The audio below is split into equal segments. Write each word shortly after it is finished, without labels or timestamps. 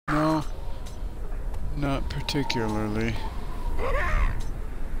Not particularly.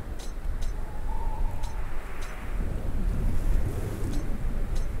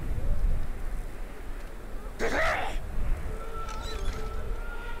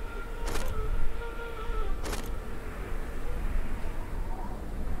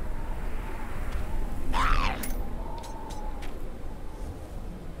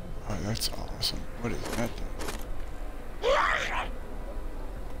 Oh, that's awesome. What is that thing?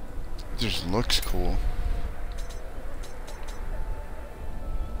 It just looks cool.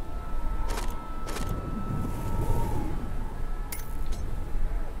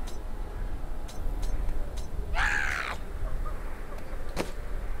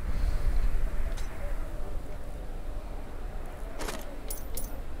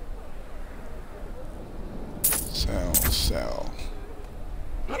 Sell.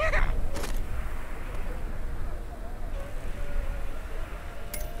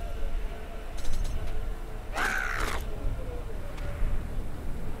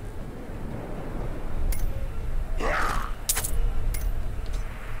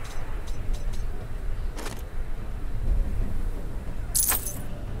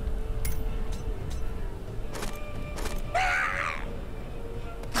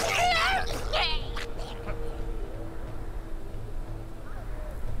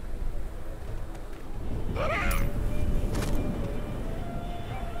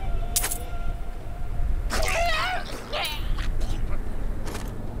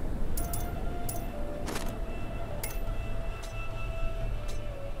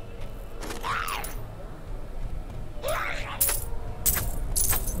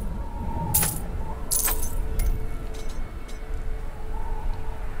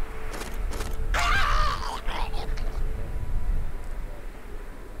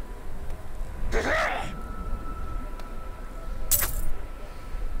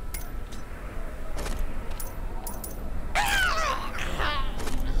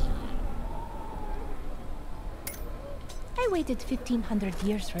 I waited 1500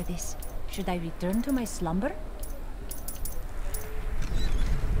 years for this. Should I return to my slumber?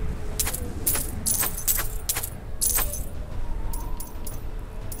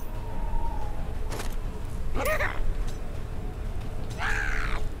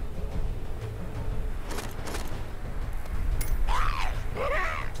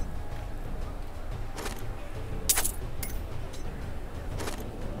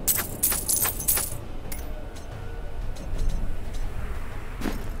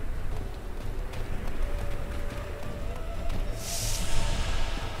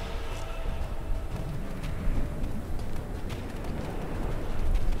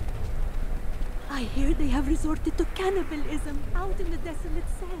 I hear they have resorted to cannibalism out in the desolate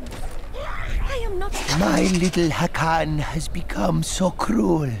sands. I am not... My little Hakan has become so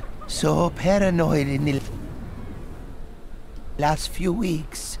cruel, so paranoid in the last few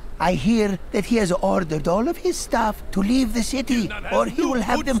weeks. I hear that he has ordered all of his staff to leave the city, or he will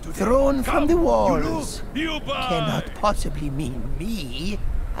have them thrown from the walls. Cannot possibly mean me.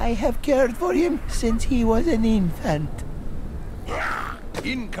 I have cared for him since he was an infant.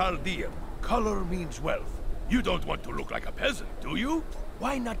 In Chaldean, color means wealth. You don't want to look like a peasant, do you?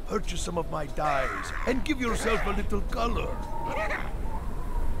 Why not purchase some of my dyes and give yourself a little color?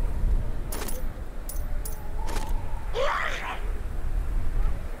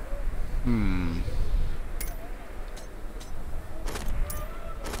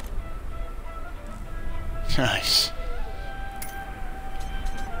 Nice.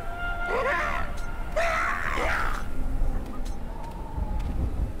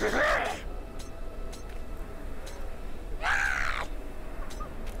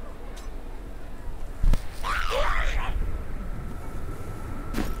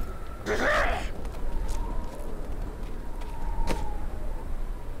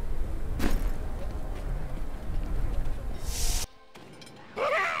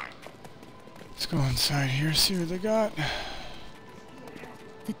 Let's go inside here, see what they got.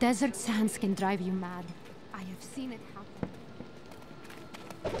 The desert sands can drive you mad. I have seen it happen.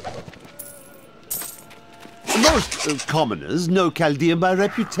 Most commoners know Chaldean by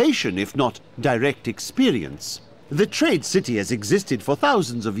reputation, if not direct experience. The trade city has existed for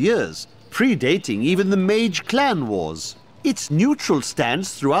thousands of years, predating even the Mage clan wars. Its neutral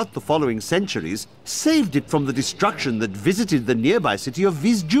stance throughout the following centuries saved it from the destruction that visited the nearby city of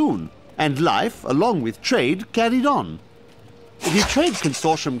Vizjun, and life, along with trade, carried on. The Trade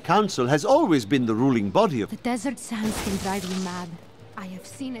Consortium Council has always been the ruling body of... The desert sands can drive you mad. I have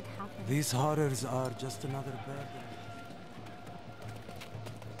seen it happen. These horrors are just another burden.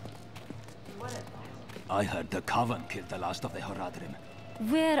 I heard the Coven killed the last of the Horadrim.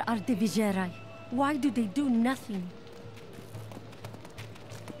 Where are the Viserai? Why do they do nothing?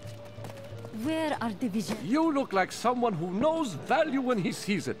 Where are divisions? You look like someone who knows value when he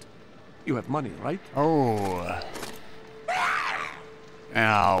sees it. You have money, right? Oh.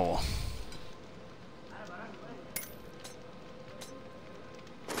 Ow.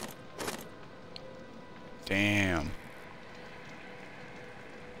 Damn.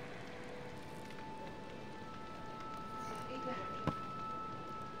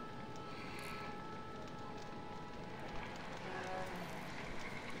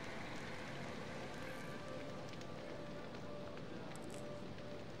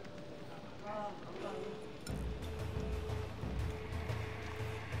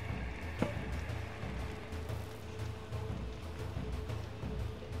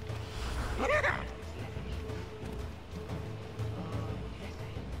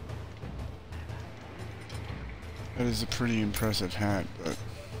 That is a pretty impressive hat, but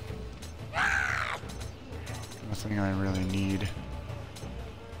nothing I really need.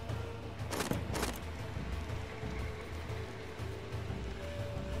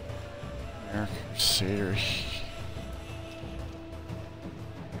 American Crusader.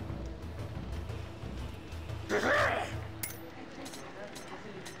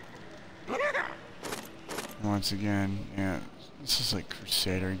 Once again, yeah, this is like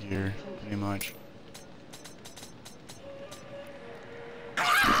Crusader gear, pretty much.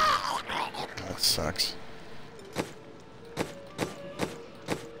 That sucks.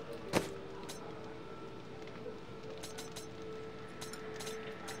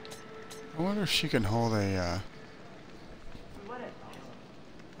 I wonder if she can hold a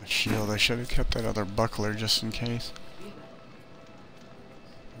shield. I should have kept that other buckler just in case.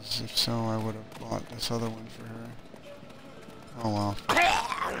 'Cause if so, I would have bought this other one for her. Oh well.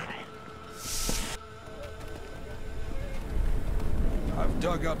 I've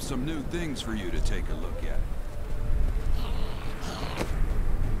dug up some new things for you to take a look at.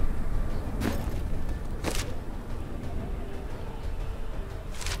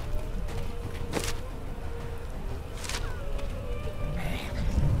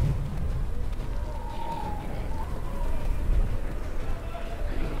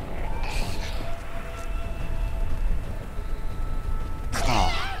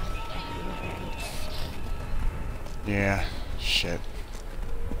 Yeah, shit.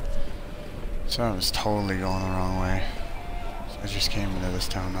 So I was totally going the wrong way. So I just came into this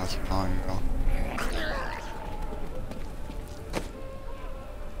town not too long ago.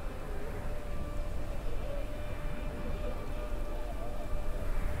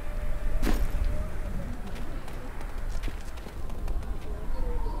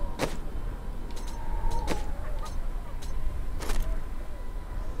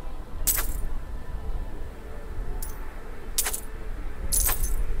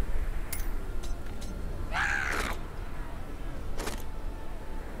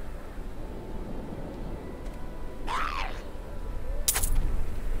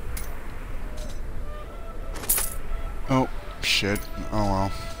 Oh, shit. Oh well.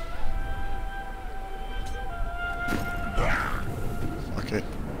 Fuck it.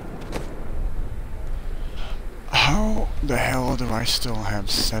 How the hell do I still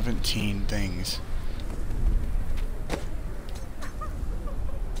have 17 things?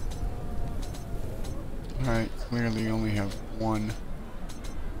 I clearly only have one.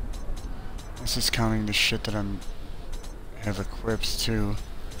 This is counting the shit that have equipped too.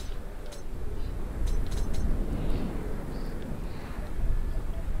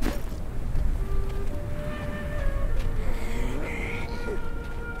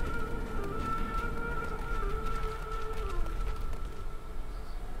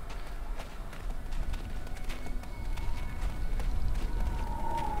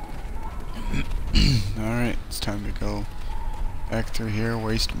 Alright, it's time to go back through here,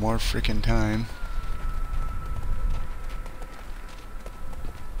 waste more freaking time.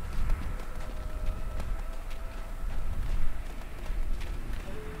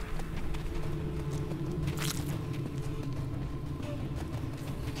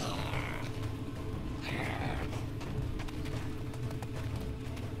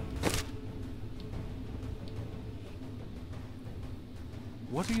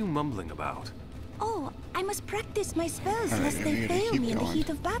 What are you mumbling about? Oh, I must practice my spells Alright, lest we they gotta fail keep me in the going. heat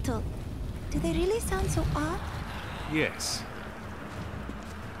of battle. Do they really sound so odd? Yes.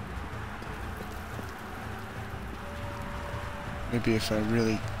 Maybe if I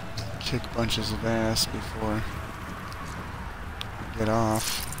really kick bunches of ass before I get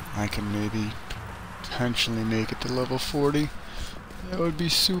off, I can maybe potentially make it to level 40. That would be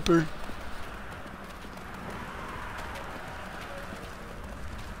super.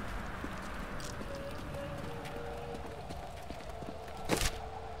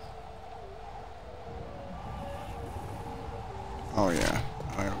 Oh yeah,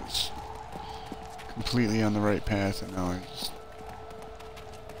 I was completely on the right path, and now I just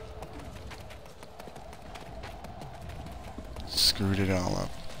screwed it all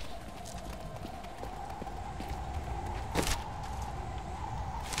up.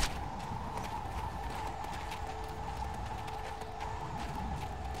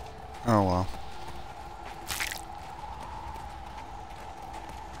 Oh well.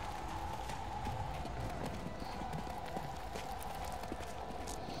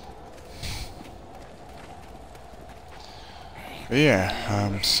 But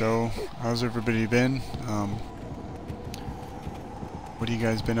yeah, so how's everybody been? What have you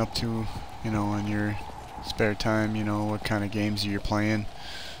guys been up to, you know, in your spare time? You know, what kind of games are you playing?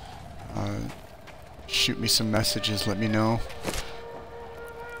 Shoot me some messages, let me know.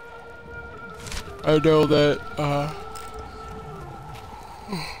 I know that,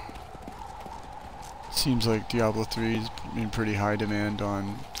 seems like Diablo 3 is in pretty high demand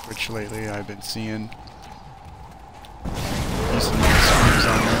on Twitch lately. I've been seeing decent amount of streams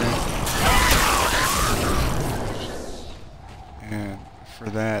on there. And for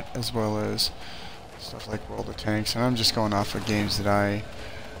that, as well as stuff like World of Tanks. And I'm just going off of games that I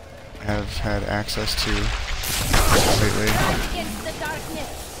have had access to lately. Against the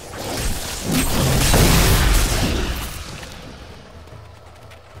darkness.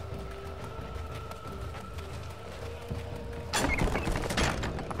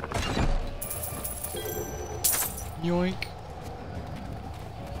 Yoink.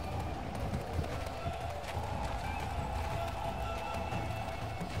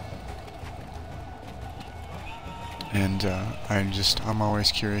 And I'm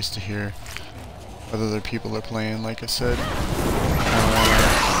always curious to hear what other people are playing. Like I said, I want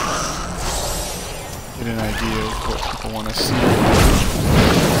to get an idea of what people want to see.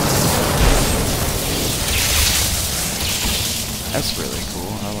 That's really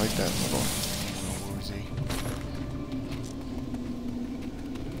cool. I like that little woozy.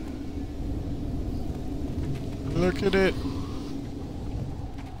 Look at it.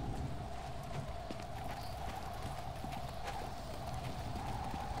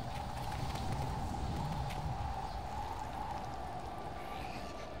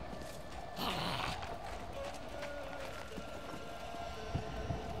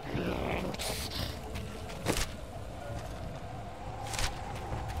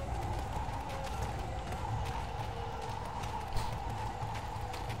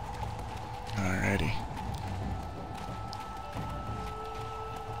 Alrighty.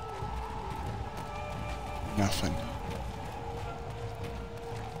 Nothing.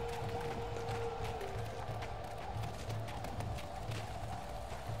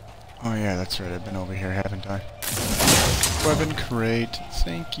 Oh yeah, that's right, I've been over here, haven't I? Weapon crate,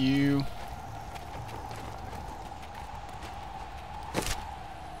 thank you.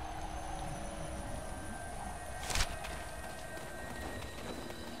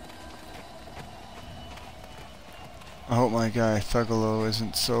 I hope my guy Thuggalo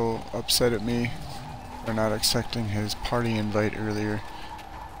isn't so upset at me for not accepting his party invite earlier.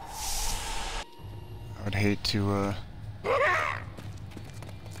 I would hate to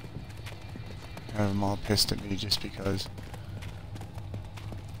have him all pissed at me just because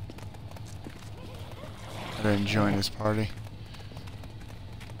I didn't join his party.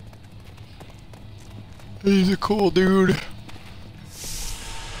 He's a cool dude.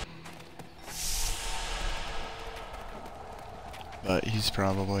 But he's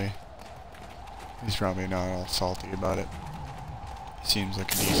probably not all salty about it. He seems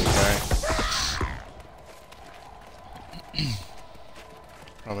like an easy guy.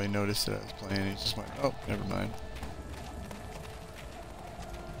 Probably noticed that I was playing, he just went, oh, never mind.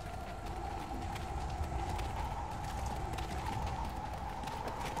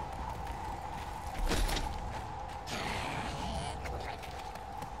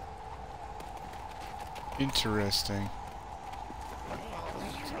 Interesting.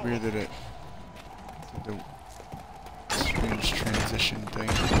 It's weird that it did the strange transition thing.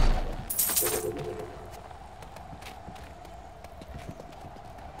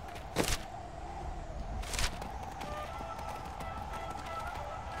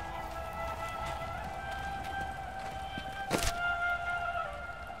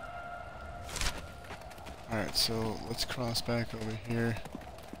 Alright, so let's cross back over here.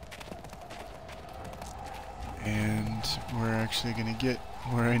 And we're actually gonna get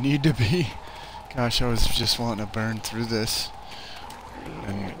where I need to be. Gosh, I was just wanting to burn through this.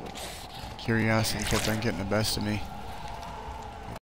 And curiosity kept on getting the best of me.